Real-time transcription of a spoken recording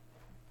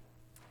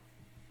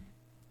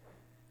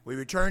We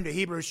return to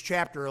Hebrews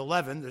chapter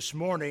 11 this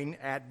morning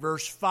at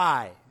verse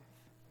 5.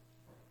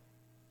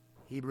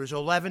 Hebrews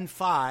 11,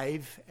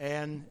 5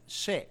 and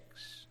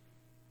 6.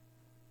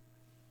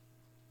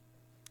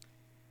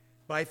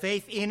 By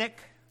faith Enoch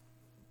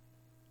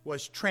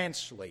was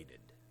translated,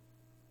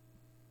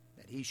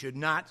 that he should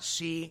not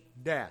see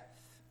death,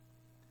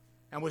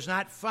 and was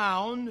not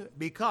found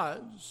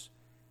because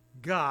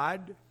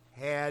God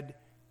had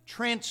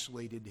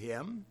translated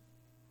him.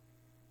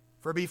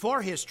 For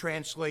before his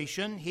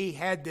translation, he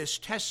had this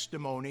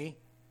testimony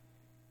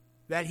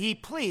that he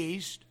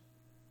pleased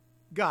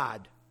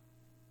God.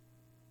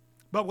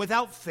 But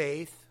without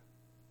faith,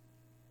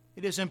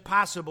 it is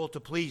impossible to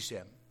please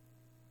him.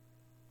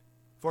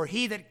 For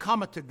he that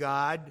cometh to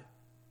God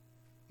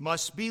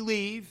must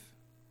believe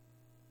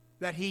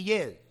that he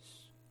is,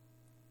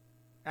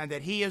 and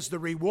that he is the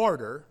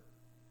rewarder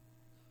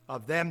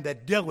of them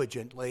that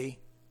diligently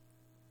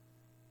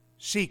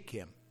seek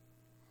him.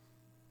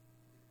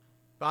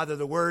 Father,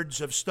 the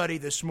words of study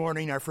this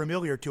morning are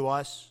familiar to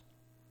us,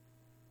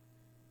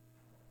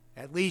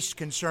 at least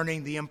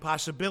concerning the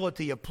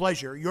impossibility of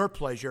pleasure, your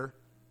pleasure,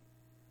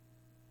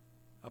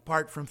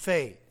 apart from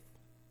faith.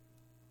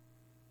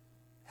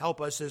 Help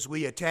us as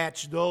we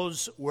attach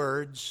those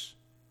words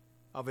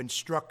of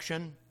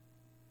instruction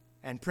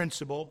and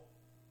principle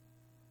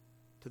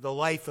to the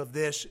life of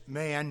this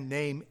man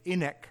named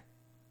Enoch,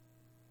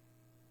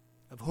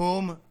 of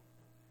whom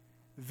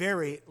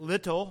very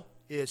little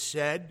is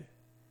said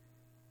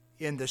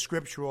in the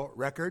scriptural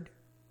record,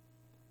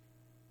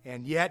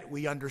 and yet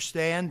we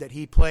understand that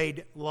he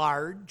played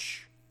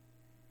large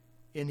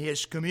in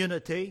his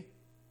community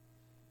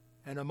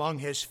and among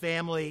his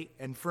family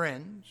and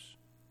friends,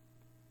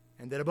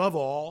 and that above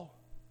all,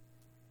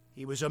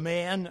 he was a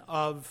man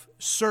of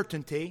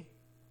certainty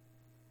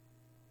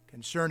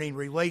concerning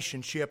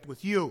relationship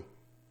with you.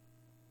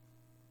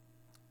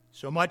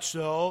 So much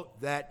so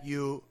that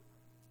you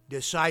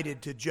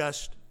decided to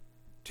just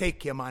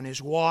take him on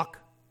his walk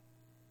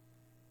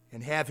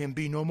and have him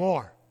be no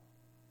more.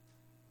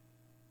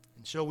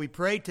 And so we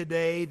pray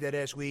today that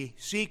as we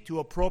seek to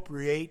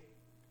appropriate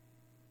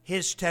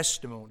his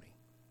testimony,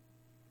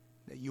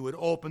 that you would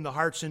open the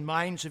hearts and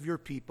minds of your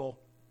people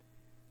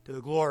to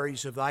the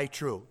glories of thy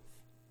truth.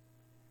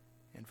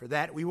 And for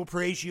that we will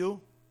praise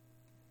you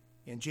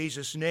in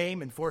Jesus'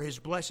 name and for his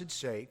blessed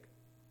sake.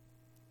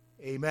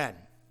 Amen.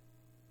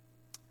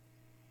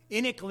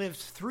 Enoch lived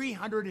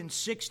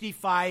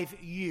 365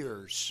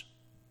 years,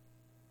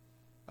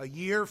 a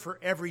year for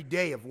every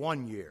day of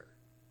 1 year.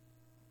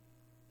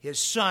 His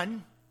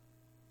son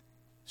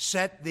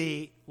set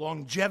the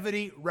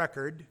longevity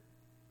record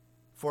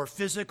for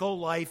physical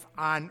life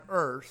on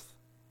earth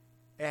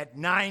at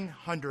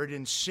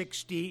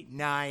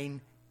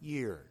 969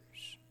 years.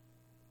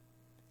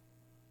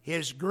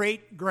 His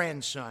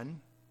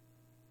great-grandson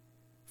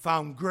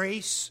found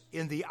grace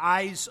in the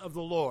eyes of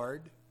the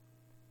Lord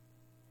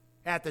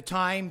at the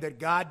time that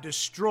God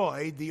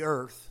destroyed the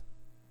earth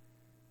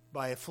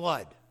by a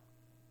flood.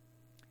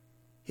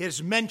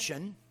 His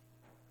mention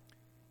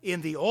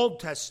in the Old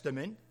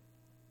Testament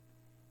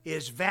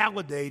is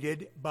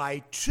validated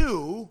by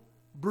two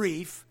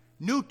brief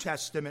New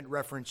Testament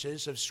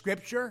references of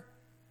Scripture,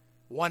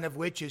 one of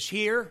which is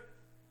here,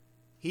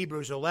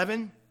 Hebrews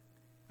 11,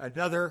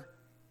 another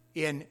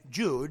in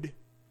Jude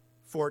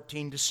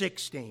 14 to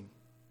 16.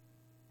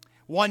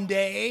 One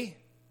day,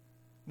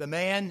 the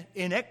man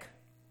Enoch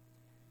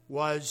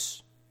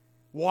was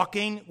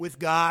walking with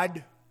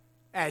God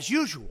as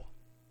usual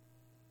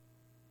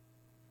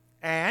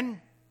and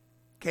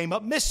came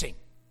up missing.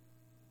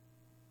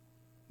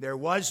 There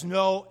was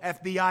no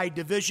FBI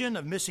division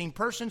of missing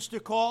persons to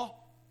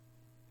call,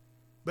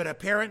 but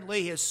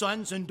apparently his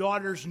sons and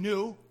daughters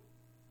knew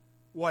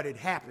what had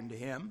happened to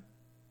him.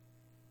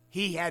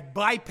 He had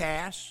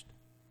bypassed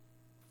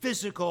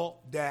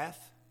physical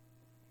death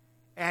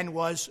and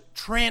was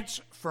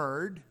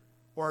transferred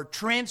or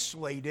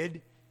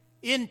translated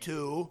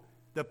into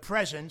the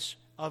presence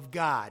of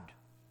God.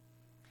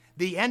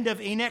 The end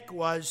of Enoch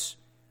was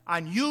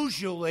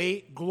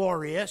unusually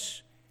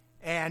glorious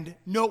and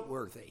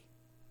noteworthy.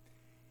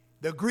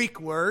 The Greek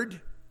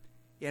word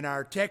in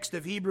our text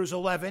of Hebrews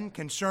 11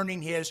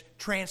 concerning his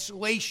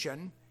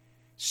translation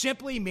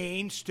simply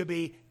means to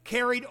be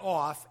carried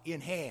off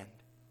in hand.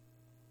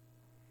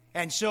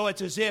 And so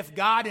it's as if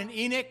God and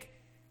Enoch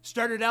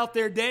started out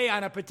their day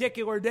on a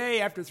particular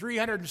day after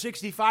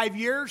 365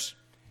 years,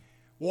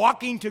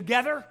 walking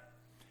together,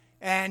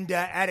 and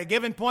at a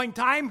given point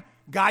in time,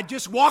 God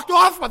just walked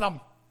off with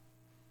them,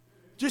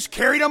 just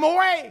carried them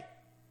away.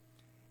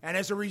 And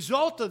as a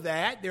result of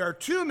that, there are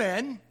two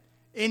men,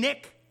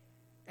 Enoch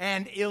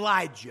and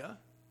Elijah,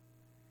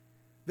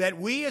 that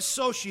we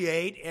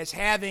associate as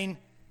having,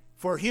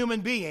 for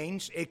human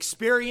beings,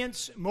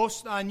 experience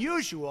most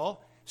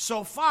unusual,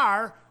 so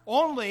far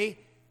only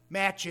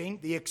matching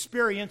the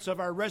experience of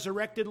our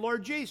resurrected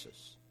Lord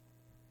Jesus.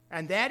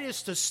 And that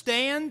is to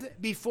stand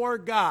before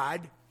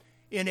God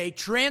in a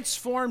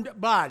transformed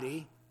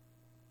body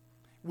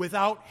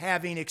without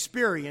having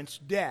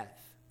experienced death.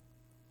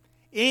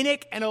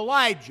 Enoch and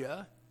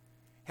Elijah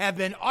have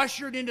been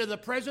ushered into the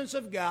presence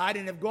of God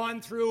and have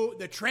gone through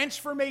the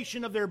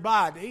transformation of their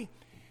body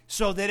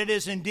so that it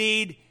is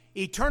indeed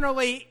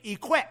eternally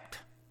equipped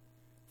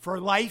for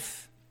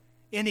life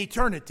in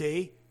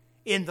eternity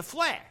in the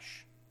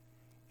flesh.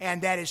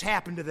 And that has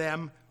happened to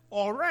them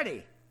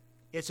already.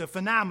 It's a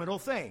phenomenal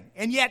thing.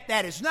 And yet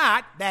that is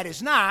not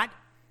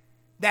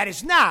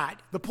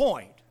the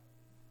point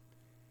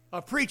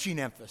of preaching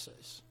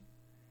emphasis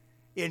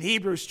in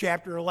Hebrews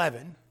chapter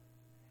 11,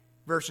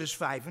 verses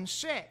 5 and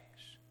 6.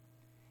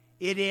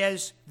 It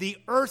is the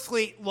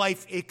earthly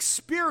life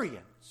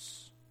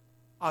experience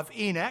of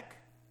Enoch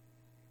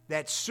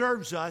that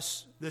serves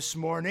us this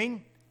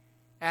morning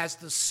as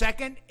the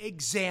second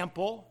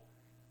example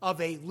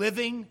of a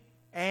living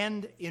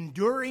and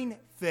enduring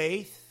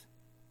faith,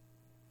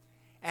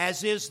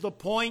 as is the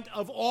point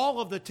of all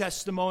of the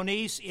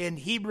testimonies in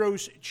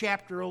Hebrews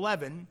chapter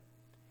 11,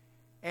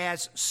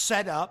 as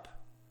set up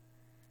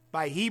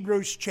by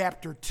Hebrews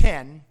chapter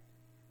 10,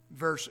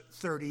 verse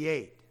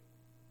 38.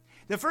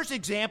 The first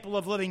example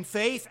of living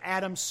faith,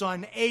 Adam's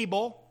son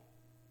Abel,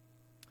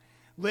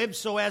 lived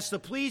so as to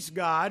please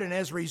God and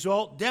as a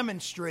result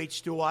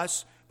demonstrates to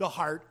us the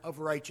heart of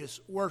righteous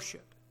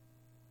worship.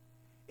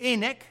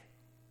 Enoch,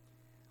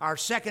 our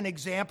second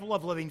example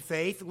of living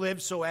faith,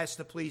 lived so as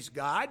to please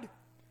God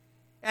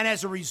and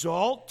as a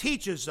result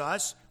teaches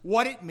us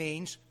what it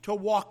means to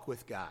walk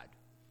with God.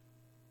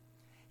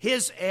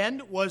 His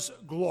end was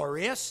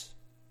glorious,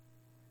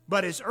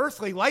 but his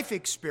earthly life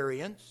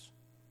experience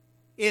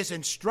is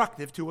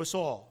instructive to us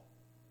all.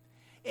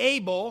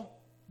 Abel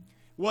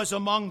was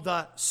among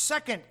the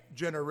second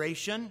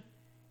generation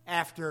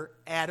after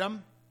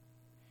Adam.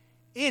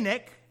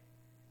 Enoch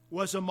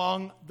was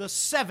among the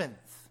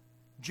seventh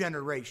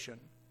generation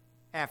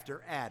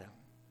after Adam.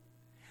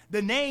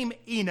 The name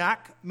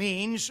Enoch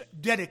means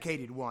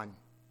dedicated one,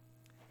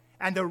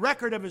 and the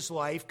record of his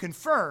life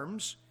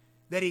confirms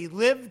that he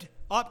lived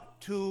up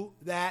to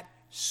that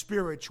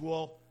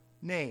spiritual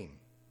name.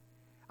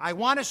 I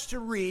want us to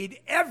read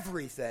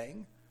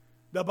everything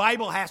the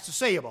Bible has to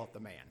say about the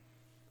man.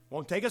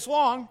 Won't take us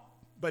long,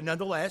 but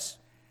nonetheless,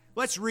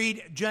 let's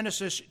read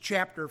Genesis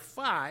chapter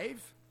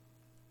 5,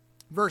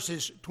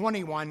 verses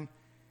 21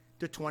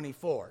 to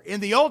 24. In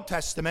the Old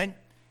Testament,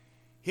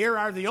 here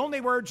are the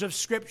only words of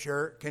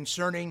Scripture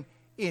concerning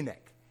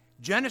Enoch.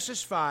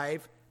 Genesis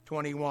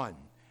 5:21.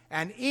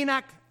 And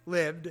Enoch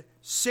lived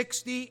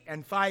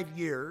 65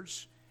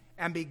 years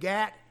and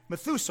begat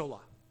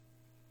Methuselah.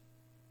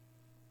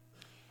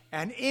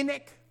 And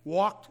Enoch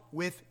walked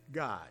with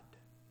God.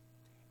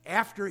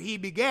 After he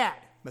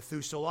begat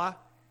Methuselah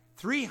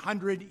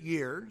 300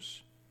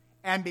 years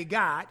and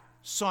begot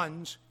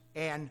sons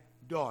and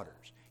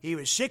daughters. He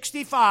was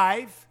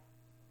 65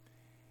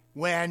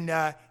 when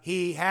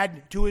he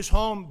had to his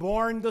home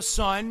born the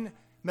son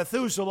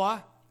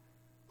Methuselah,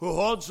 who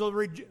holds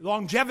the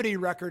longevity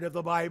record of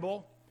the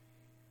Bible.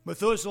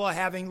 Methuselah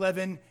having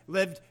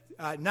lived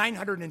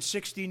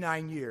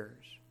 969 years.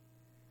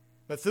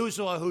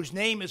 Methuselah, whose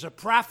name is a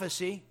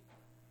prophecy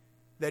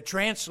that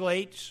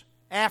translates,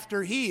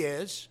 after he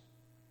is,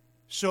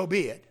 so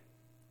be it.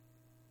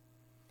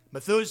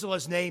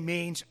 Methuselah's name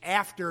means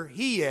after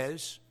he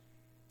is,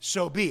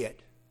 so be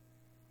it.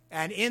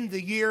 And in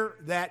the year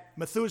that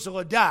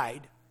Methuselah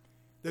died,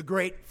 the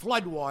great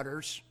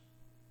floodwaters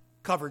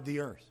covered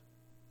the earth.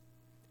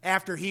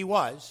 After he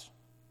was,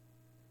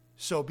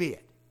 so be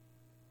it.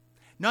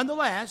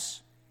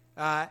 Nonetheless,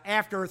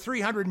 after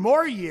 300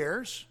 more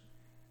years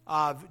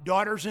of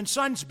daughters and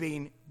sons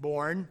being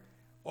born,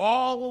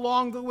 all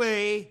along the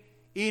way,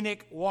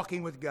 Enoch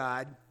walking with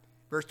God,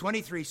 verse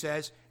 23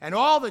 says, and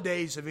all the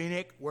days of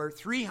Enoch were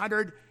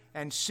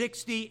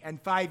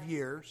 365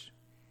 years,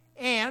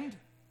 and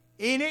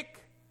Enoch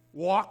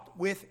walked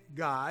with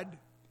God,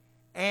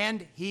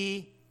 and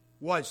he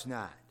was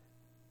not.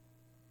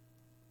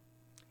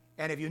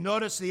 And if you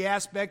notice the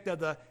aspect of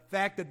the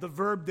fact that the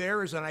verb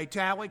there is in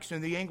italics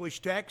in the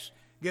English text,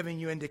 giving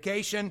you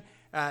indication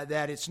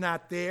that it's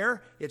not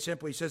there, it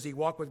simply says he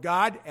walked with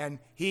God, and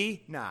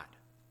he not.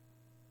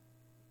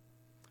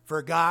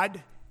 For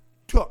God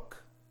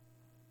took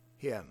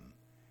him,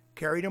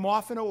 carried him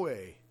off and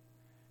away.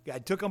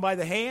 God took him by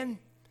the hand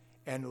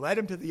and led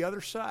him to the other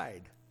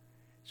side.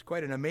 It's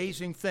quite an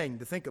amazing thing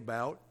to think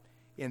about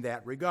in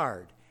that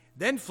regard.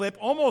 Then flip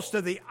almost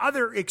to the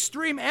other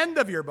extreme end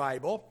of your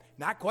Bible,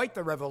 not quite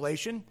the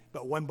Revelation,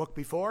 but one book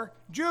before,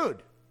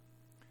 Jude.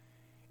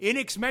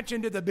 Enoch's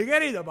mentioned at the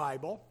beginning of the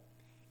Bible.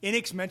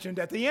 Enoch's mentioned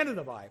at the end of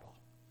the Bible.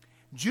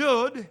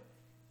 Jude,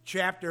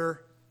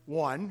 chapter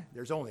 1,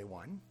 there's only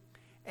one,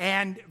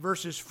 and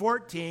verses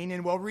 14,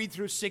 and we'll read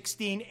through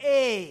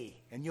 16a,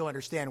 and you'll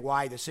understand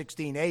why the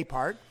 16a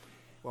part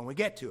when we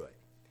get to it.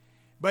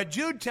 But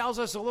Jude tells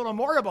us a little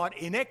more about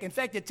Enoch. In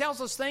fact, it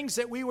tells us things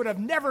that we would have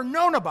never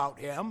known about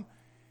him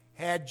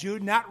had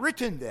Jude not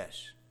written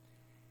this.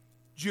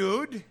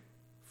 Jude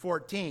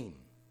 14.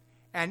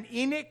 And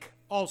Enoch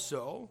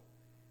also,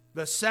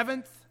 the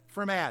seventh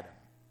from Adam,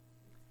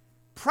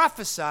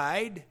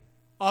 prophesied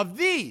of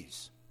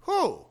these.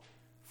 Who?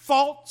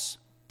 False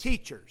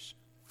teachers,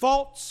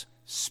 false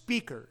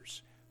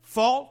speakers,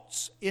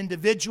 false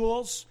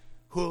individuals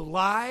who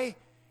lie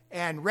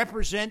and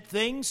represent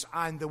things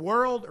on the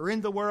world or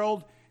in the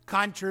world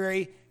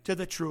contrary to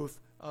the truth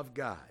of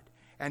God.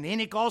 And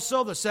Enoch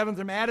also, the seventh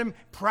from Adam,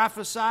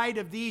 prophesied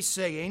of these,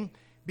 saying,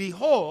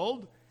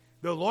 Behold,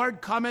 the Lord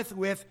cometh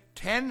with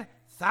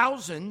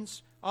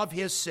 10,000s of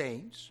his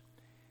saints,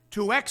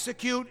 to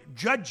execute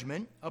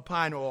judgment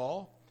upon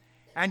all,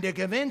 and to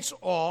convince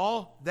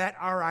all that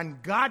are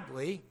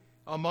ungodly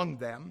among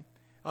them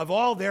of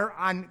all their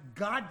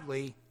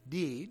ungodly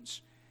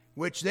deeds,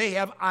 which they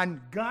have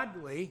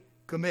ungodly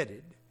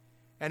committed,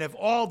 and of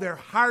all their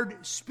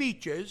hard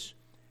speeches,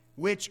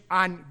 which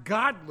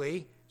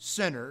ungodly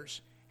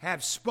sinners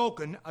have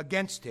spoken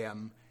against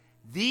him.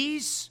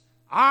 These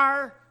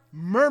are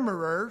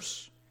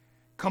murmurers,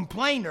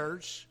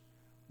 complainers,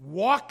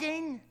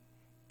 walking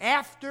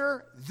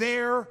after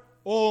their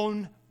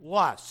own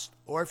lust,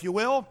 or if you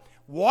will,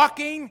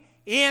 walking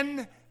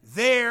in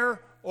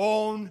their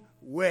own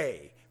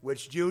way,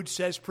 which Jude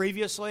says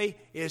previously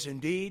is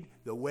indeed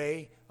the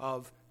way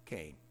of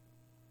Cain.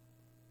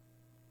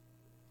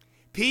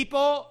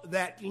 People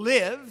that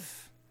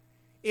live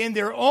in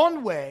their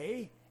own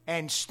way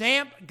and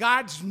stamp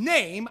God's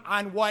name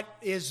on what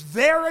is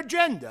their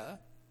agenda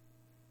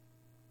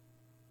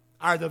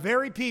are the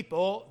very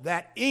people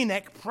that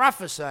Enoch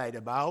prophesied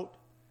about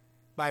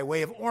by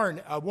way of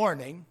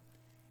warning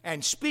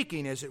and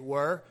speaking, as it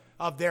were,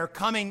 of their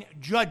coming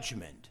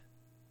judgment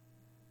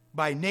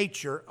by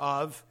nature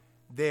of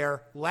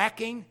their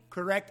lacking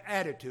correct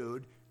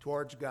attitude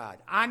towards God.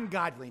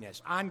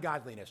 Ungodliness.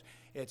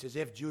 It's as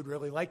if Jude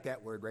really liked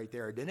that word right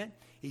there, didn't it?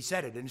 He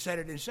said it and said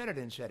it and said it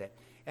and said it.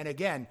 And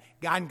again,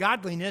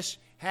 ungodliness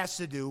has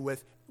to do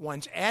with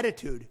one's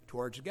attitude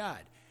towards God.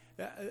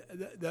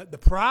 The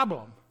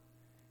problem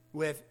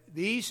with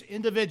these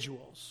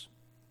individuals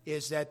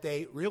is that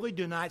they really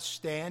do not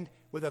stand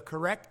with a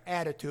correct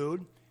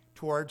attitude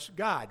towards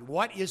God.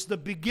 What is the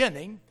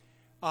beginning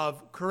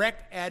of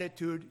correct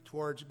attitude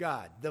towards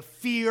God? The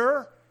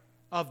fear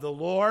of the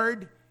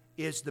Lord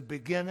is the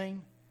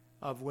beginning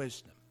of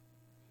wisdom.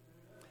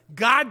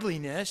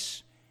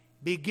 Godliness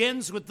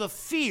begins with the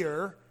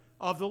fear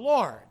of the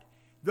Lord.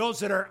 Those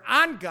that are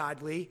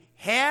ungodly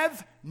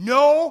have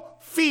no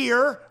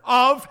fear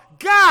of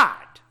God.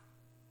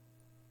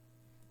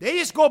 They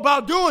just go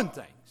about doing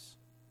things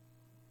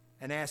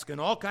and asking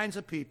all kinds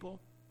of people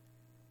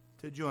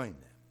to join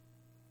them.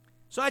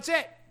 So that's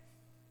it.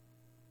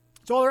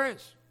 That's all there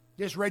is.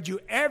 Just read you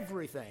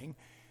everything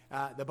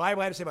the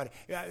Bible had to say about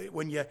it.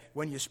 When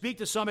you speak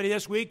to somebody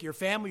this week, your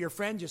family, your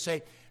friends, you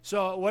say,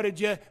 so what did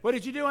you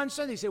do on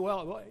Sunday? You say,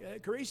 well,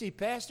 Carisi,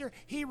 Pastor,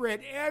 he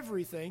read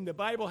everything the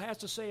Bible has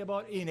to say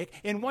about Enoch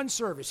in one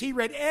service. He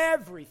read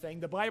everything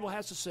the Bible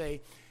has to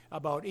say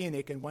about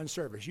Enoch in one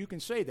service. You can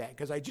say that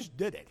because I just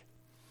did it.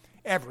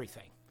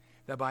 Everything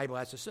the Bible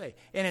has to say.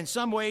 And in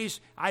some ways,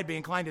 I'd be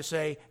inclined to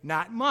say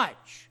not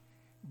much.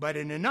 But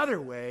in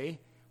another way,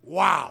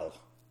 wow.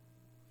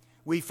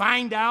 We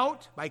find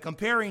out by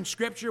comparing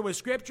Scripture with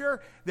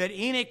Scripture that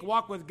Enoch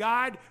walked with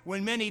God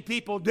when many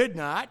people did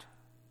not.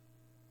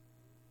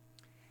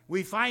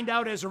 We find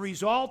out as a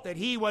result that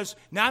he was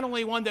not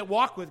only one that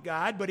walked with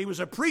God, but he was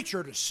a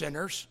preacher to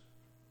sinners.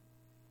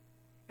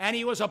 And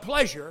he was a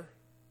pleasure,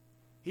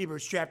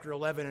 Hebrews chapter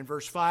 11 and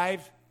verse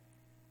 5,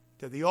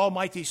 to the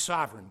Almighty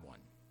Sovereign One.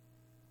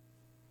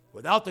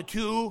 Without the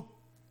two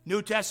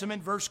New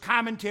Testament verse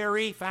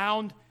commentary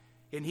found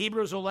in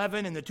Hebrews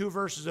 11 and the two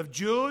verses of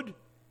Jude,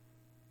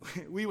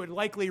 we would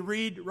likely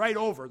read right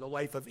over the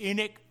life of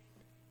Enoch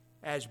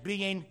as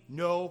being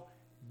no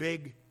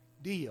big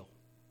deal.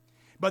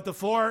 But the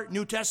four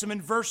New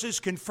Testament verses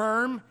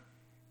confirm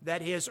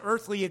that his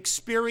earthly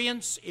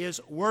experience is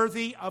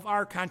worthy of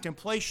our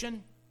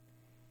contemplation.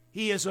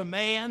 He is a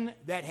man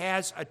that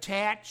has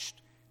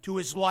attached to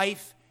his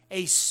life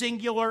a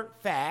singular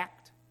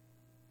fact,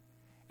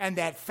 and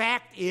that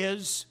fact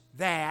is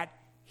that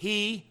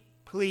he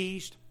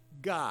pleased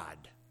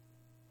God.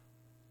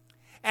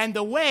 And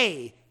the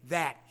way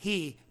that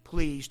he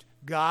pleased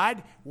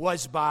God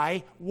was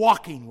by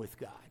walking with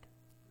God.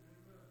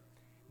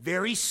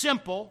 Very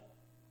simple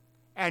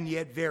and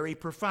yet very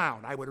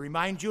profound. I would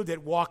remind you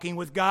that walking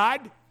with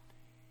God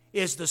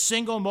is the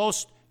single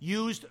most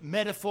used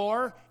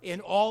metaphor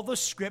in all the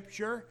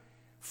Scripture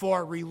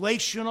for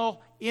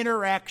relational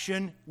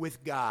interaction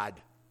with God.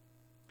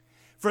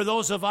 For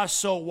those of us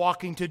so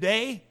walking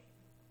today,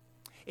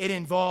 it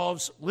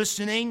involves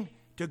listening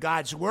to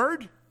God's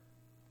Word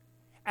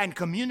and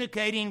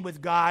communicating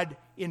with God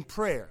in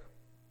prayer.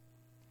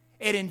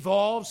 It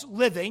involves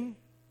living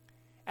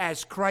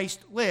as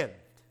Christ lived.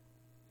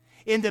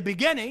 In the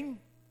beginning,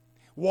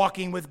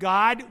 walking with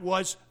God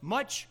was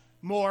much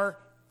more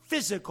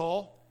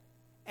physical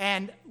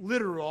and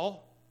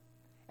literal,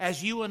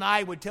 as you and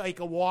I would take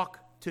a walk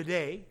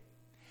today.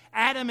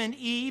 Adam and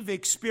Eve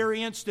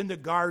experienced in the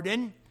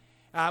garden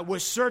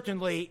was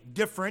certainly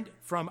different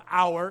from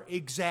our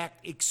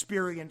exact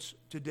experience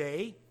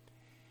today.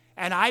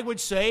 And I would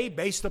say,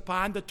 based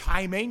upon the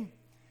timing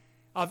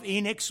of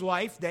Enoch's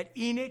life, that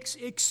Enoch's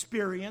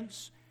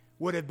experience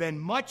would have been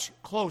much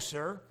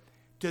closer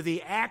to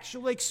the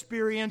actual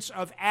experience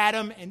of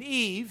Adam and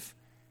Eve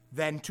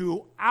than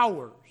to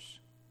ours.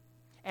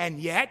 And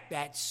yet,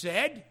 that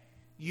said,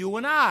 you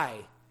and I,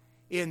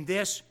 in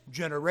this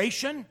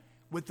generation,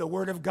 with the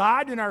Word of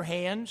God in our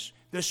hands,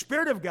 the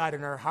Spirit of God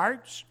in our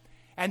hearts,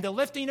 and the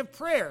lifting of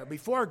prayer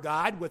before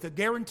God with a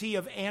guarantee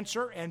of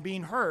answer and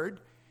being heard,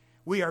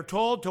 we are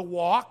told to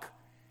walk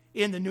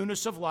in the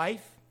newness of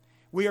life.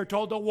 We are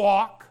told to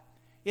walk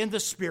in the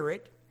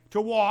Spirit, to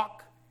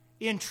walk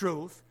in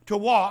truth, to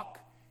walk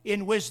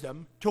in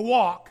wisdom, to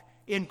walk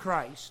in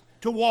Christ,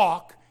 to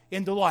walk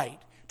in the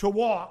light, to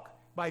walk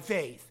by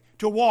faith,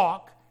 to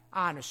walk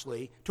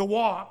honestly, to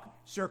walk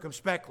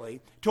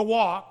circumspectly, to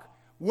walk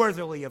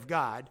worthily of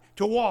God,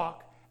 to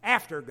walk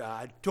after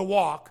God, to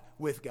walk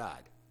with God.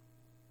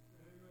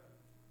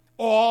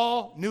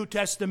 All New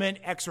Testament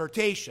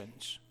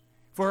exhortations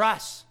for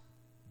us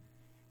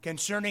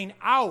concerning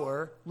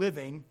our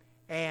living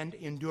and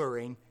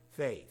enduring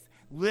faith.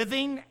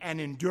 Living and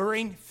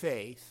enduring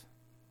faith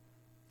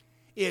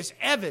is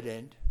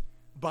evident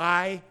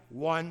by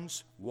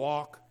one's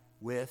walk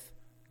with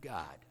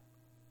God.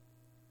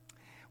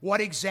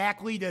 What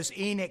exactly does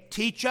Enoch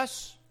teach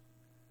us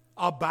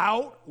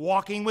about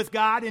walking with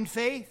God in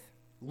faith?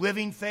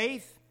 Living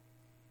faith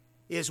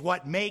is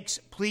what makes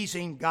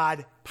pleasing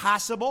God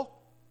possible.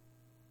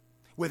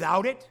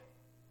 Without it,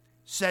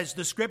 says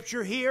the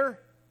Scripture here,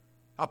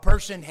 a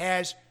person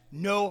has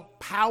no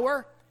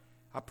power,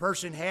 a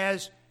person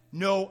has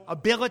no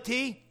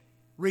ability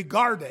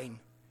regarding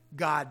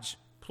God's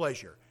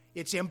pleasure.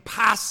 It's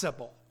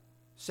impossible,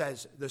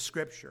 says the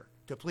Scripture,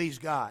 to please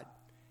God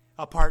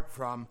apart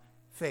from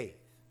faith.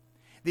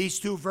 These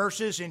two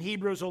verses in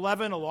Hebrews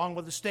 11, along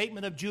with the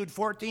statement of Jude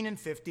 14 and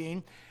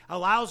 15,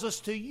 allows us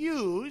to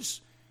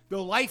use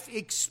the life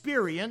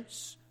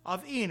experience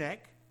of Enoch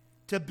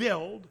to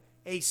build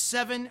a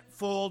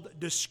sevenfold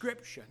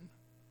description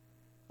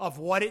of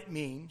what it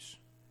means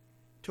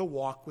to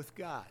walk with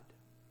God.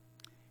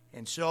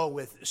 And so,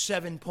 with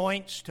 7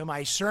 points to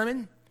my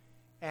sermon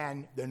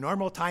and the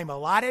normal time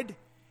allotted,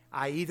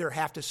 I either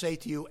have to say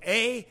to you,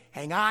 A,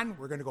 hang on,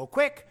 we're going to go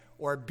quick,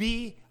 or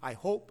B, I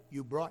hope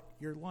you brought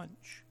your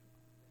lunch.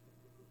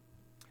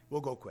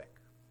 We'll go quick.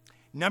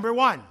 Number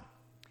 1,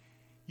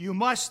 you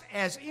must,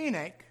 as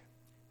Enoch,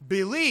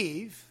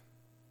 believe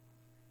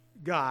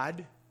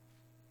God,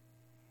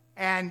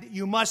 and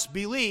you must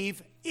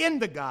believe in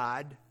the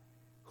God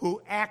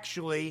who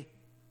actually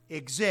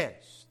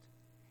exists.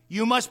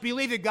 You must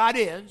believe that God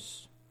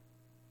is,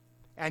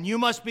 and you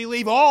must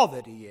believe all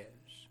that He is.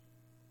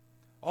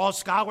 All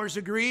scholars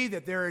agree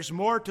that there is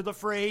more to the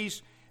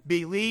phrase,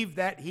 believe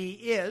that He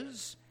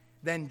is,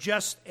 than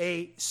just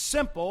a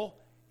simple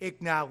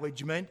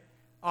acknowledgement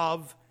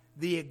of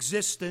the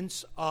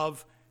existence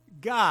of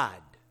God.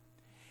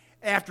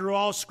 After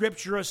all,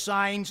 Scripture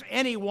assigns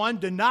anyone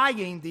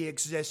denying the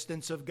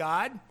existence of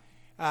God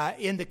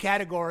in the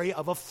category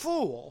of a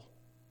fool.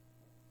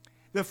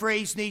 The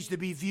phrase needs to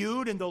be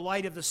viewed in the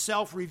light of the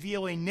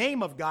self-revealing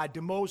name of God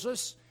to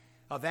Moses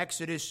of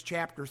Exodus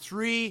chapter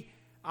 3,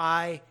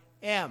 I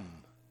am,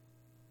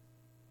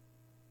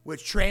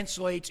 which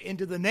translates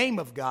into the name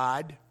of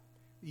God,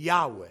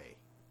 Yahweh.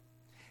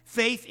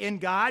 Faith in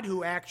God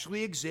who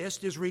actually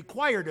exists is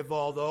required of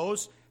all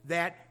those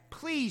that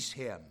please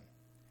Him.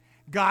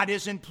 God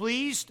isn't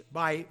pleased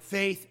by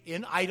faith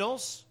in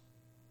idols.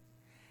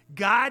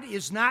 God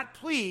is not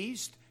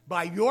pleased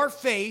by your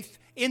faith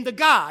in the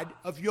God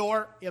of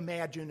your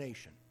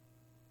imagination.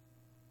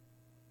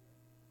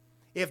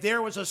 If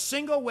there was a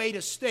single way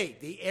to state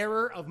the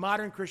error of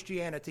modern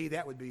Christianity,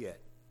 that would be it.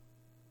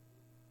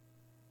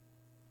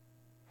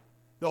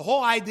 The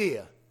whole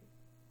idea,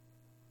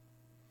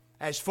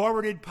 as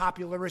forwarded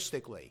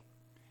popularistically,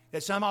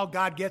 that somehow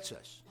God gets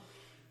us.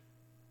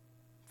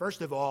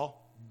 First of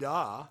all,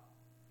 duh.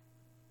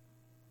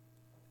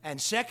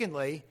 And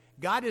secondly,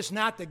 God is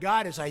not the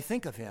God as I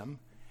think of Him.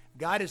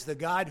 God is the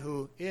God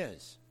who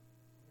is.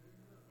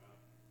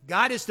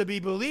 God is to be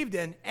believed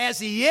in as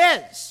He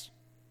is.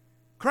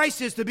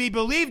 Christ is to be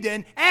believed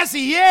in as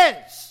He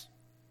is.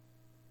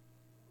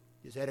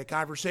 Just had a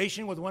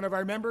conversation with one of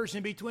our members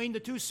in between the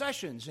two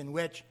sessions in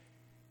which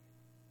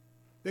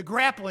the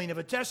grappling of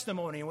a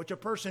testimony in which a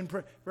person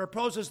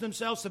proposes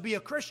themselves to be a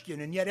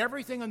Christian, and yet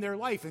everything in their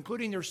life,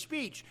 including their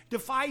speech,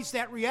 defies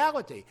that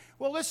reality.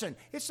 Well, listen,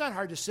 it's not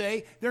hard to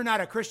say they're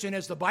not a Christian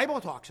as the Bible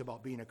talks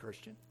about being a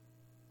Christian.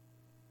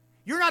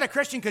 You're not a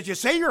Christian because you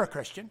say you're a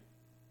Christian.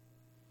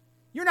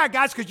 You're not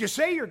God's because you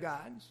say you're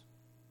God's.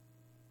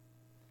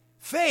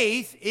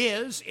 Faith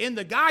is in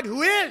the God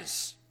who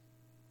is.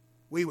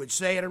 We would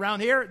say it around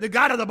here, the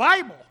God of the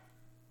Bible.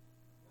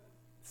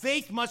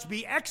 Faith must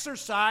be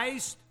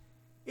exercised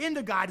in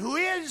the God who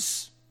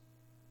is,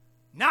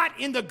 not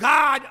in the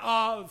God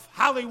of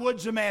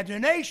Hollywood's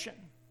imagination,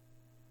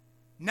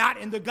 not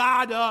in the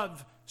God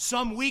of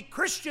some weak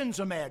Christian's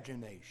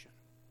imagination.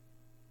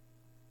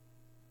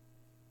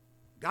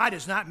 God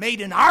is not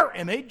made in our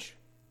image.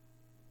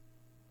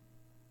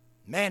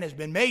 Man has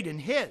been made in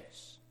His.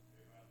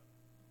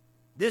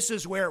 This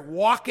is where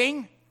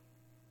walking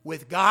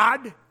with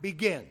God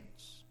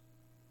begins.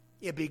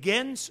 It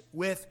begins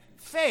with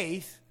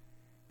faith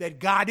that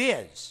God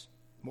is.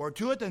 More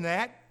to it than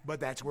that, but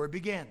that's where it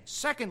begins.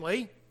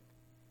 Secondly,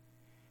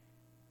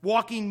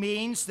 walking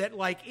means that,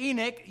 like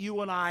Enoch,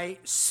 you and I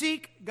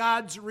seek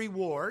God's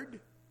reward,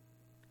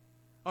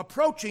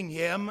 approaching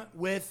him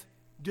with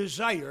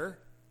desire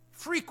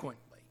frequently.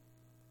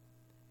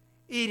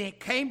 Enoch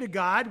came to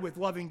God with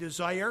loving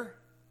desire,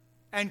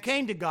 and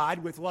came to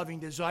God with loving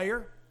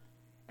desire,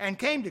 and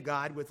came to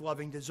God with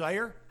loving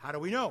desire. How do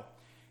we know?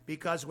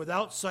 Because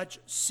without such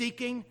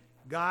seeking,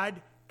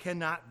 God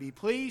cannot be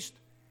pleased,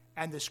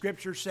 and the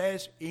scripture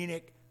says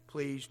Enoch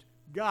pleased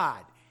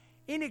God.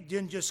 Enoch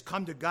didn't just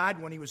come to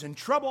God when he was in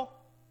trouble.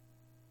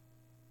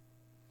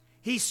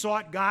 He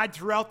sought God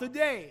throughout the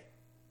day,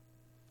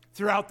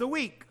 throughout the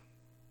week,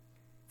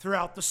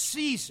 throughout the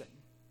season.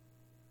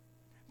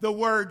 The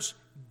words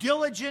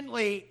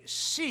diligently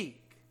seek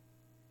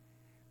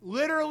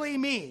literally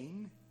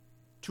mean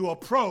to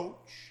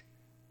approach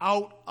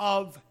out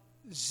of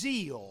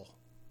zeal.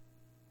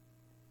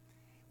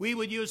 We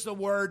would use the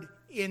word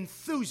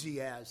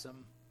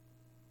enthusiasm.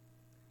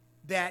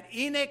 That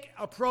Enoch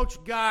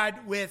approached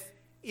God with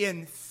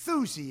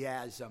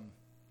enthusiasm,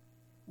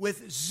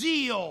 with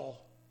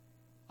zeal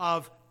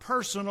of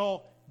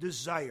personal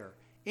desire.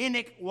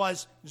 Enoch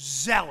was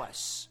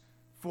zealous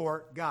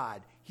for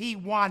God. He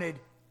wanted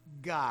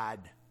God.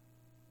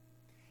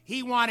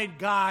 He wanted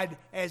God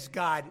as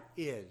God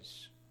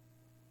is.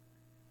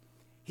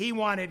 He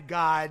wanted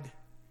God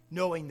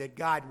knowing that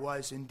God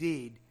was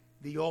indeed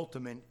the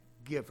ultimate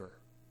giver.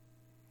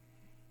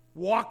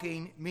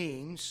 Walking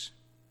means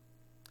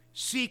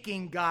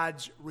seeking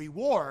God's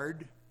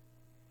reward,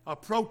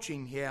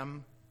 approaching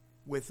him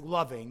with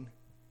loving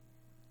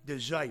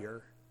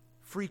desire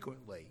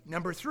frequently.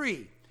 Number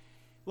 3,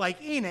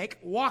 like Enoch,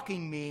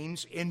 walking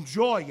means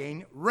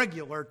enjoying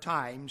regular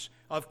times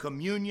of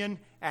communion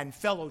and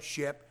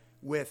fellowship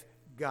with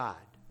God.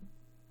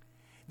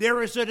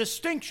 There is a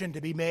distinction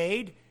to be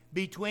made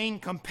between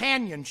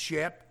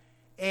companionship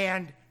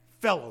and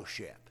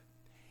fellowship.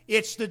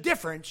 It's the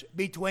difference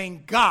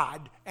between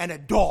God and a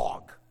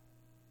dog.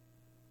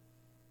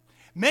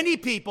 Many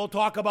people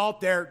talk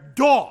about their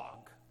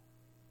dog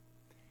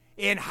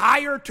in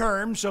higher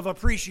terms of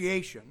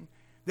appreciation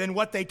than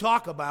what they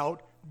talk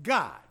about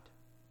God.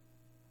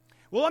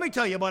 Well, let me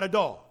tell you about a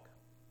dog.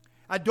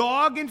 A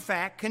dog, in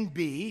fact, can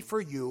be,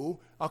 for you,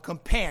 a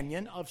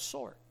companion of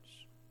sorts.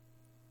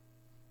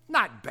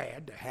 Not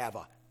bad to have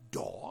a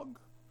dog.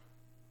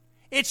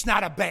 It's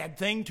not a bad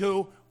thing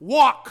to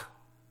walk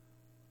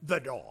the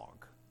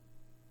dog.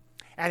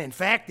 And in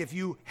fact, if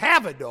you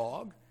have a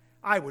dog,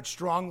 I would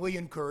strongly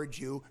encourage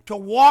you to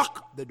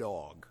walk the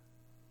dog.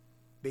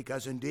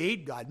 Because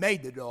indeed, God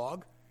made the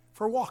dog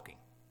for walking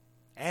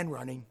and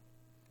running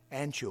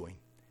and chewing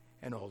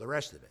and all the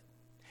rest of it.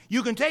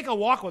 You can take a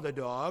walk with a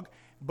dog,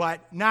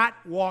 but not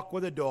walk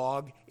with a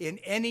dog in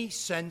any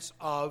sense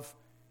of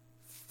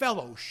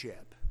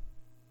fellowship.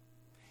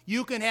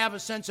 You can have a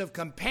sense of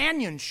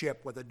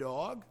companionship with a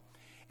dog,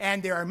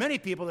 and there are many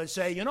people that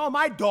say, you know,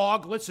 my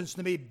dog listens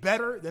to me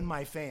better than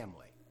my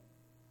family.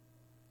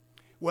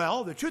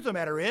 Well, the truth of the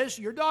matter is,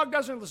 your dog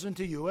doesn't listen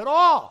to you at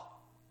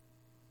all.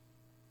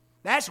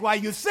 That's why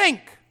you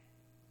think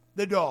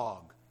the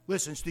dog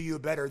listens to you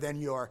better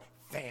than your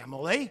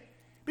family,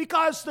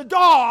 because the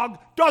dog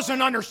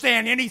doesn't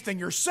understand anything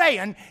you're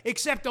saying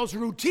except those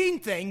routine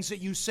things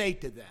that you say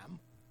to them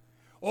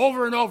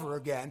over and over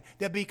again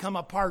that become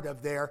a part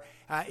of their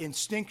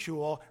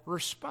instinctual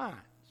response.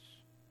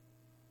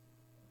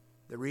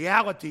 The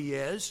reality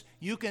is,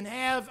 you can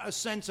have a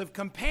sense of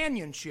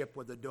companionship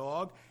with a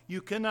dog.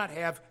 You cannot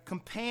have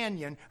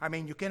communion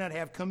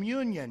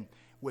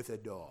with a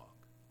dog.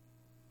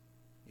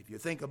 If you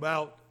think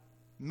about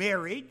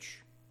marriage,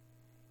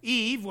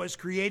 Eve was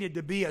created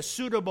to be a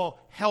suitable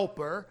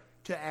helper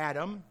to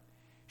Adam.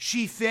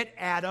 She fit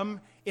Adam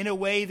in a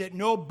way that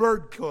no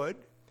bird could,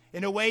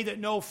 in a way that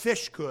no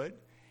fish could,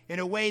 in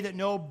a way that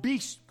no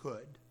beast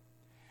could.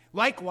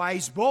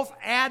 Likewise, both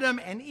Adam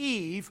and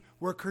Eve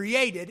were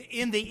created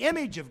in the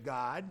image of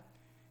God,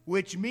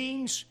 which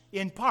means,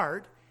 in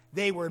part,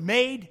 they were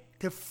made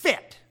to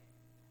fit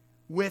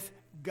with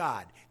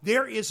God.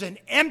 There is an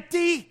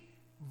empty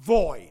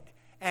void,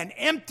 an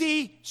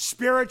empty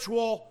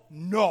spiritual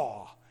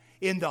gnaw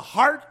in the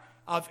heart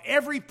of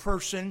every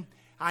person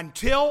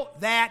until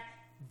that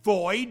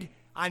void,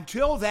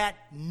 until that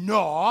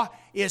gnaw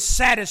is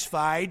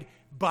satisfied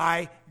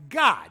by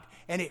God.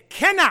 And it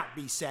cannot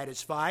be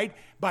satisfied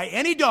by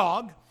any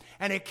dog,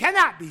 and it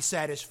cannot be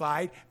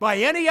satisfied by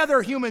any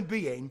other human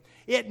being.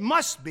 It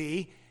must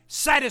be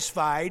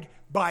satisfied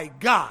by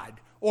God,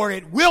 or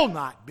it will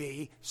not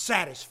be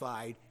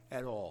satisfied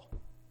at all.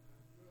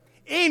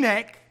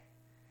 Enoch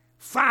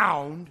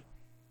found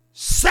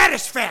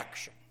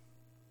satisfaction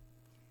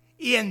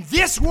in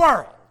this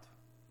world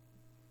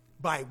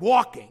by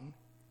walking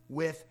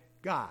with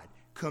God.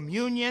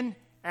 Communion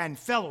and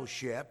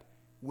fellowship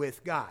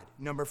with God.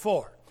 Number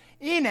 4,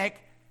 Enoch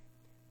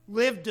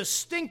lived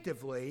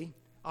distinctively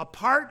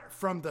apart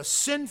from the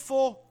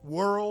sinful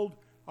world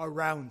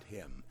around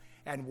him.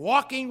 And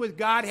walking with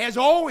God has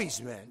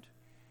always meant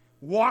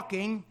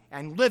walking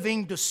and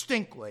living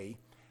distinctly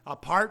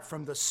apart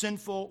from the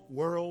sinful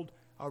world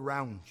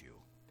around you.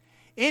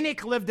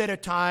 Enoch lived at a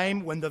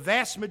time when the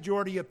vast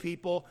majority of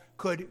people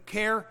could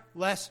care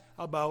less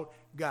about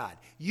God.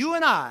 You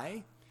and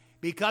I,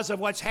 because of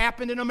what's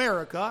happened in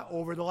America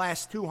over the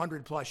last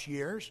 200 plus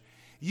years,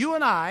 you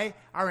and I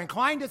are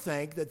inclined to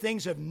think that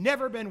things have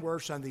never been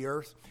worse on the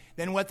earth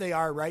than what they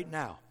are right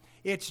now.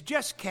 It's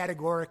just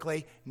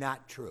categorically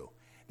not true.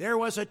 There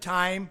was a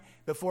time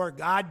before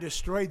God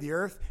destroyed the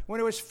earth when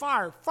it was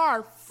far,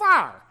 far,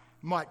 far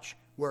much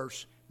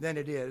worse than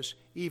it is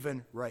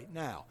even right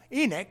now.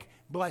 Enoch,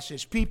 bless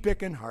his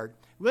pea-picking heart,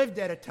 lived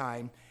at a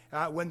time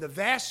when the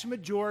vast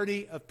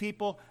majority of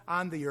people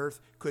on the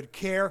earth could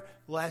care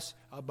less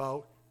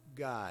about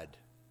God.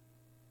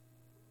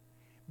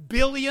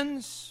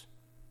 Billions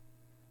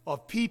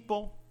of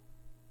people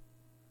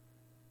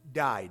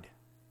died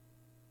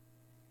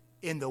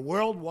in the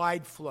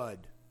worldwide flood,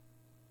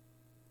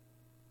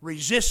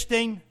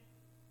 resisting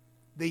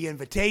the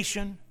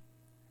invitation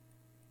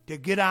to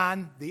get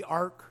on the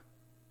ark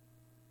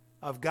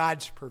of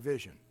God's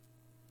provision,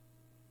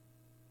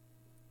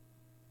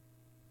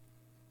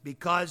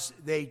 because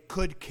they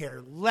could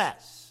care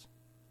less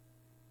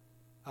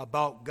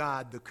about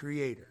God the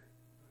Creator.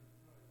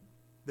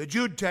 The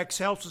Jude text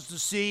helps us to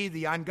see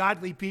the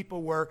ungodly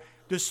people were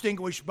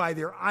distinguished by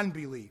their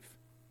unbelief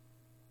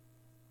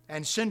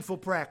and sinful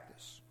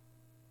practice,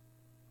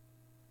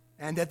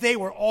 and that they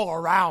were all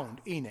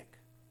around Enoch.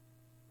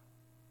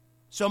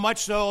 So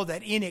much so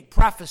that Enoch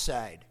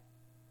prophesied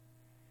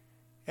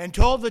and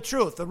told the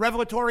truth, the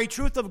revelatory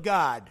truth of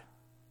God.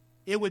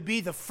 It would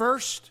be the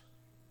first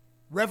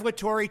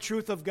revelatory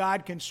truth of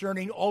God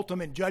concerning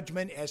ultimate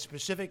judgment as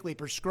specifically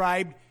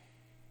prescribed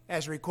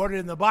as recorded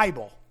in the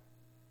Bible.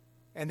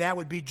 And that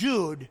would be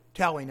Jude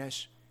telling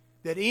us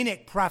that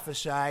Enoch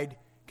prophesied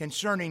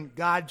concerning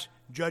God's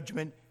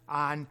judgment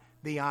on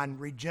the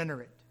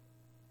unregenerate.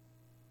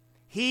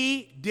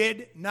 He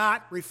did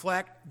not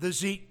reflect the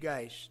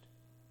Zeitgeist.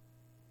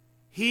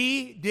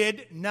 He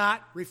did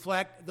not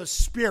reflect the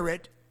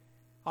spirit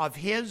of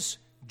his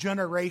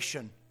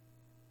generation.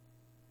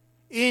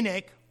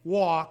 Enoch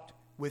walked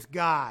with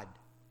God.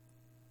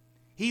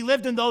 He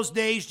lived in those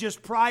days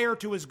just prior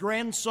to his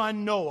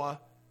grandson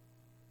Noah,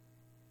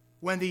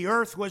 when the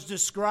earth was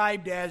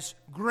described as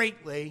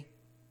greatly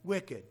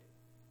wicked.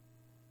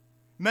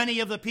 Many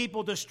of the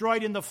people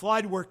destroyed in the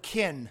flood were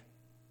kin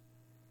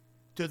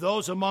to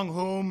those among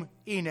whom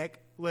Enoch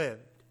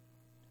lived.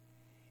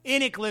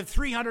 Enoch lived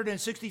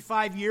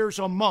 365 years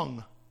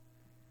among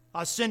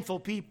a sinful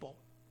people,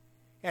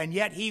 and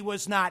yet he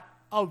was not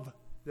of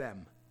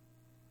them.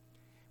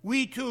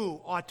 We too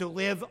ought to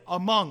live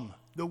among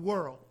the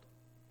world,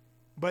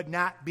 but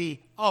not be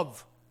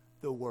of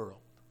the world.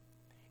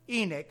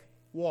 Enoch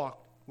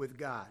walked with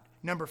God.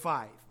 Number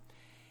 5,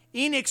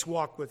 Enoch's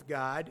walk with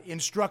God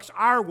instructs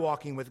our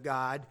walking with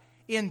God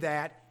in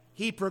that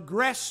he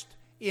progressed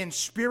in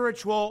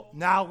spiritual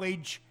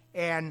knowledge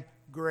and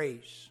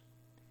grace.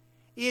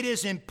 It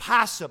is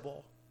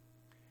impossible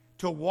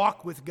to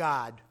walk with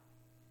God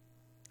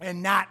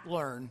and not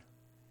learn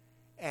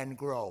and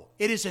grow.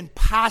 It is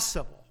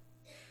impossible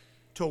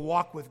to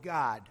walk with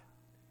God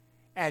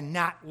and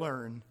not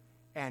learn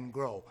and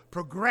grow.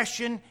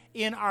 Progression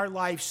in our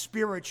life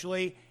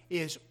spiritually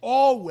is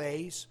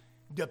always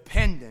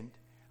dependent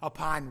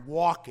upon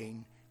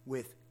walking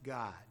with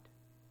God.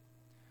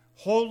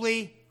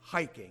 Holy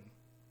hiking,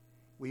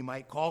 we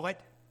might call it.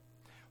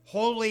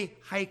 Holy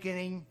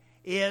hiking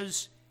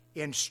is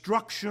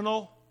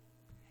instructional,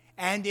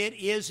 and it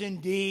is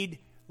indeed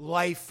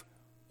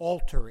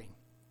life-altering.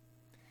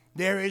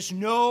 There is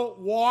no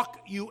walk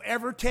you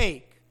ever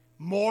take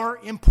more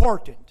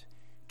important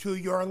to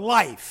your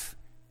life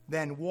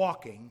than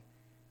walking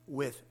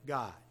with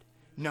God.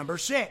 Number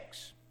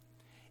 6,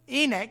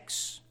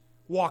 Enoch's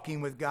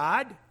walking with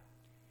God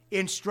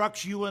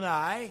instructs you and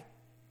I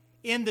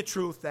in the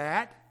truth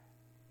that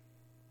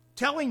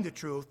telling the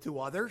truth to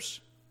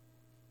others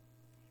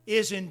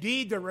is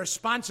indeed the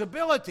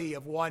responsibility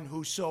of one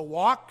who so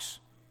walks,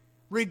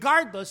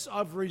 regardless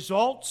of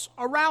results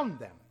around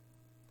them.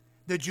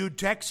 The Jude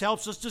text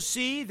helps us to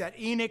see that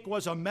Enoch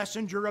was a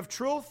messenger of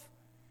truth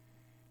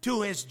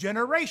to his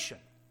generation.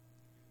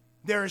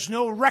 There is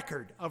no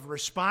record of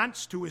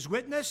response to his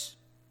witness,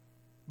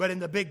 but in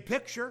the big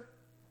picture,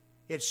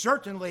 it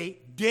certainly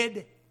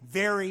did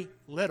very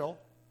little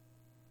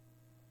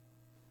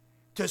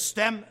to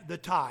stem the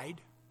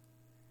tide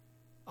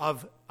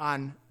of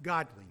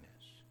ungodliness.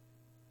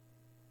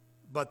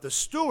 But the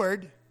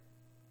steward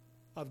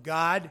of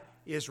God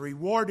is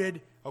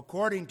rewarded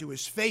according to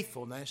his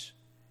faithfulness,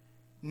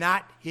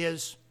 not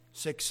his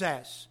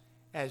success,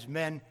 as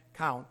men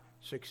count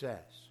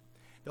success.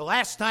 The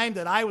last time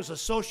that I was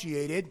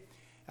associated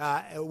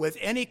with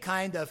any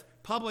kind of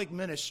public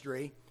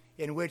ministry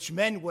in which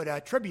men would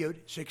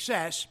attribute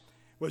success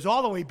was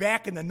all the way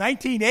back in the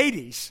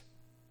 1980s.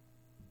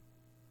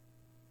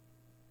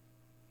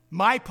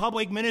 My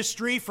public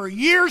ministry for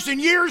years and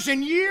years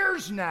and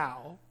years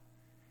now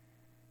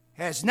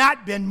has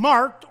not been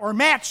marked or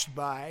matched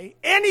by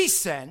any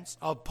sense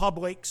of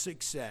public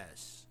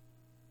success.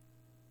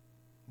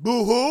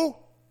 Boo-hoo?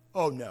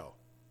 Oh, no.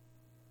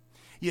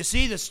 You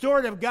see, the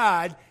steward of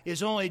God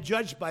is only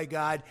judged by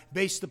God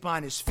based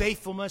upon his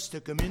faithfulness to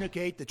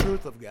communicate the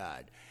truth of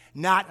God,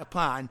 not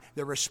upon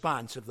the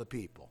response of the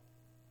people.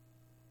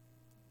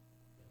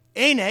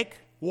 Enoch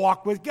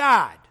walked with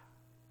God.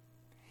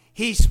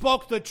 He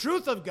spoke the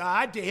truth of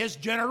God to his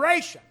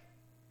generation,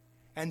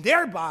 and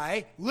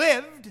thereby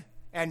lived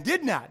and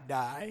did not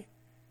die,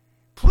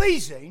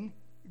 pleasing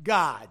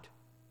God.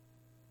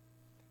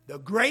 The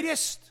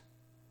greatest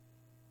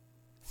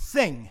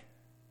thing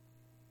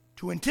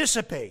to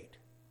anticipate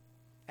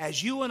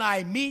as you and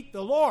I meet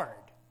the Lord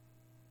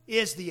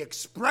is the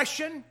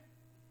expression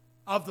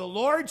of the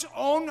Lord's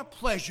own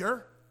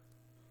pleasure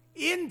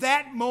in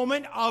that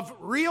moment of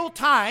real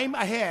time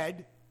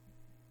ahead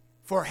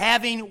for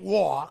having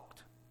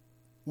walked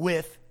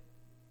with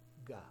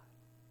God.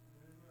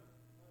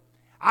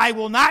 I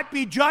will not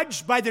be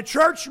judged by the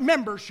church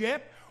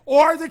membership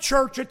or the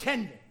church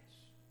attendance.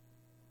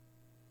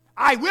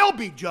 I will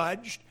be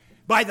judged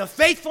by the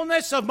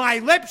faithfulness of my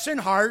lips and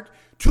heart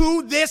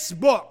to this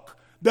book,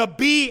 the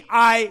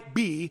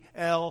Bible.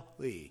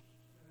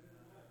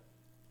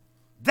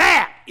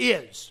 That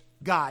is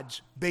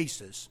God's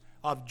basis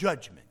of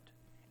judgment.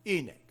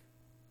 Enoch,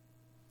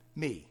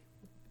 me,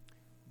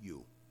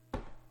 you,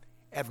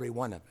 every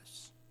one of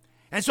us.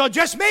 And so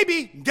just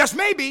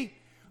maybe,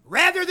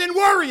 rather than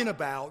worrying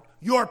about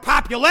your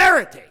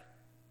popularity,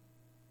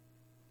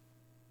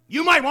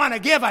 you might want to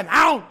give an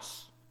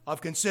ounce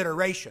of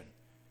consideration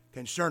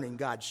concerning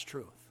God's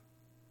truth.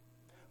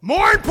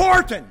 More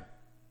important,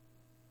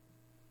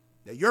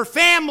 that your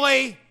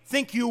family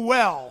think you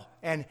well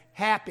and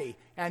happy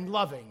and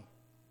loving,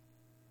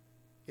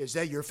 is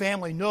that your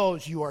family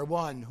knows you are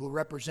one who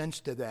represents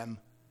to them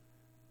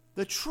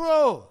the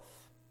truth.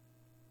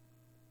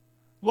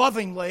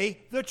 Lovingly,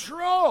 the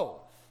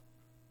truth.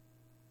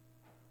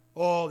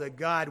 Oh, that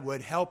God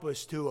would help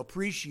us to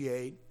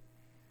appreciate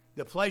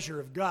the pleasure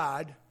of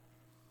God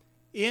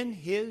in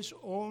his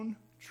own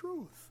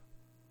truth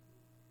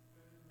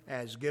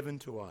as given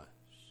to us.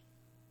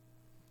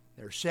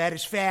 There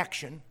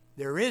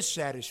is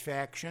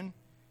satisfaction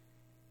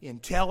in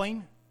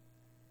telling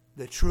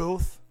the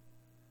truth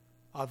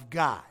of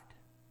God,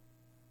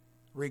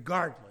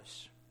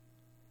 regardless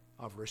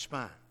of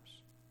response.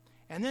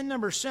 And then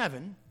number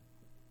 7,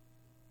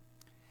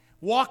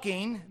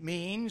 walking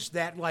means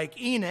that,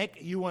 like Enoch,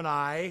 you and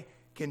I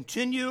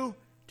continue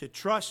to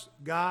trust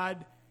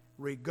God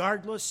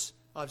regardless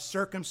of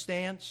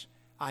circumstance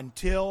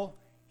until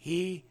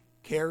he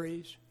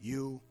carries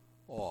you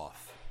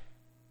off.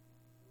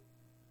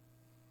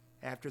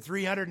 After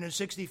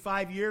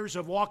 365 years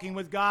of walking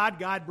with God,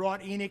 God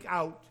brought Enoch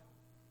out.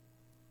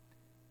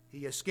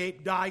 He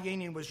escaped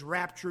dying and was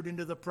raptured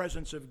into the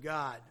presence of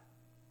God.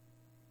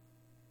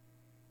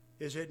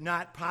 Is it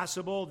not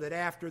possible that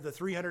after the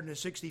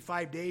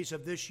 365 days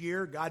of this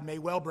year, God may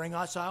well bring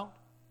us out?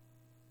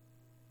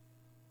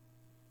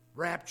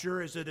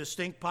 Rapture is a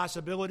distinct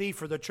possibility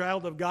for the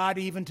child of God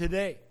even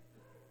today.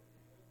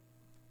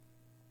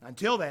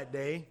 Until that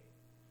day,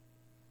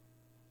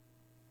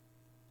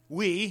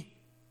 we,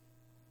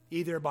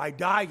 either by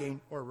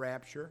dying or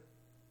rapture,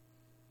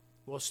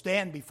 will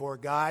stand before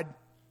God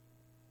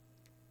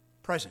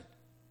present.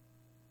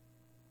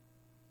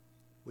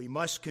 We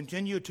must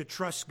continue to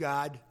trust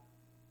God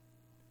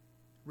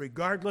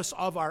regardless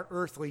of our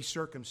earthly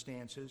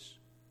circumstances.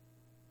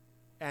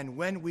 And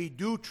when we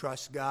do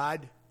trust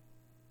God,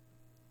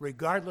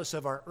 regardless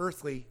of our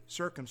earthly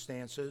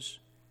circumstances,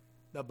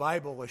 the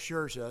Bible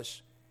assures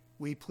us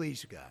we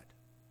please God.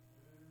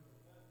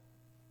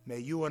 May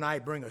you and I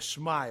bring a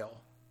smile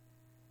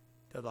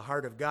to the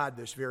heart of God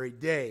this very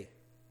day.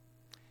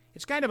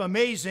 It's kind of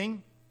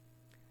amazing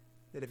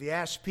that if you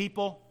ask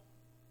people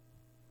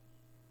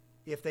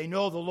if they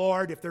know the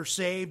Lord, if they're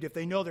saved, if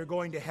they know they're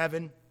going to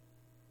heaven,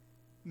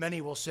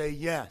 many will say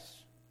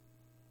yes.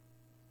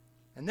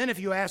 And then if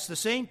you ask the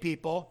same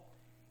people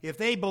if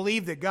they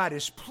believe that God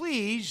is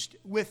pleased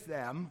with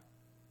them,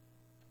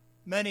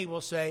 many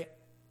will say,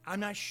 I'm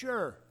not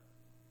sure,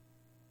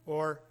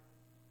 or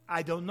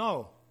I don't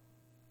know.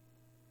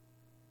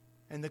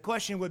 And the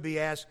question would be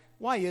asked,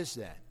 why is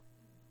that?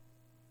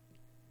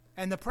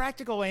 And the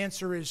practical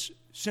answer is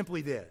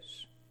simply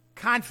this: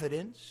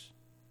 confidence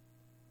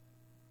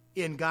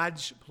in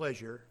God's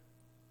pleasure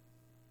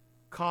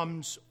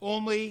comes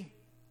only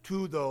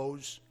to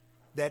those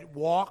that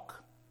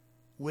walk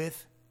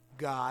with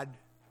God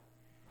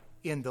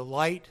in the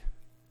light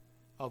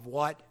of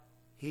what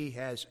he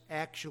has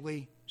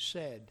actually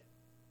said.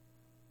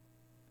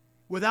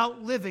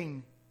 Without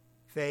living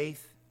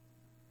faith,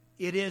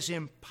 it is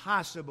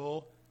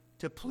impossible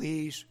to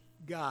please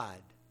God.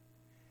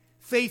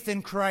 Faith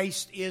in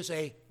Christ is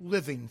a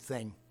living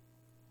thing.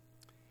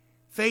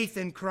 Faith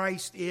in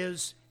Christ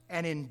is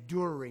an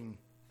enduring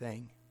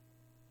thing.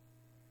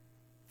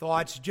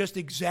 Thoughts just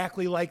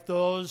exactly like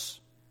those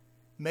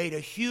made a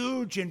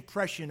huge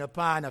impression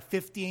upon a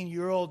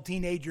 15-year-old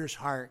teenager's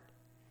heart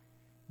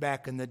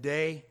back in the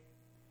day.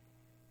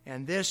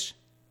 And this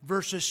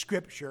verse of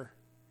Scripture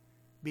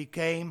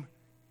became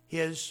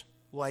his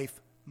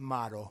life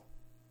motto.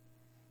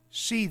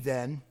 See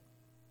then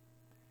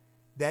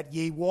that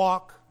ye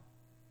walk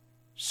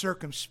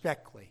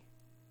circumspectly,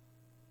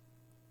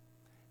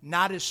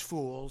 not as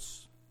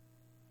fools,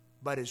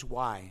 but as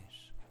wise,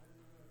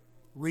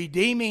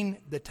 redeeming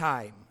the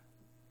time,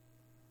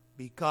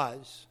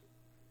 because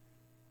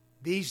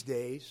these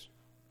days,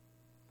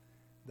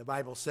 the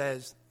Bible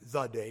says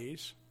the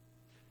days,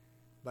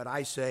 but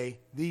I say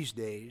these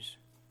days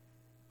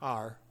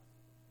are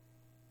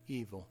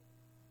evil.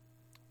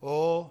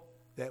 Oh,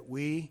 that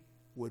we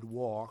would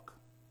walk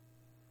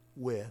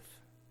with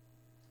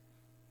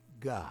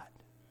God.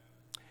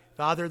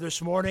 Father,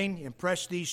 this morning, impress these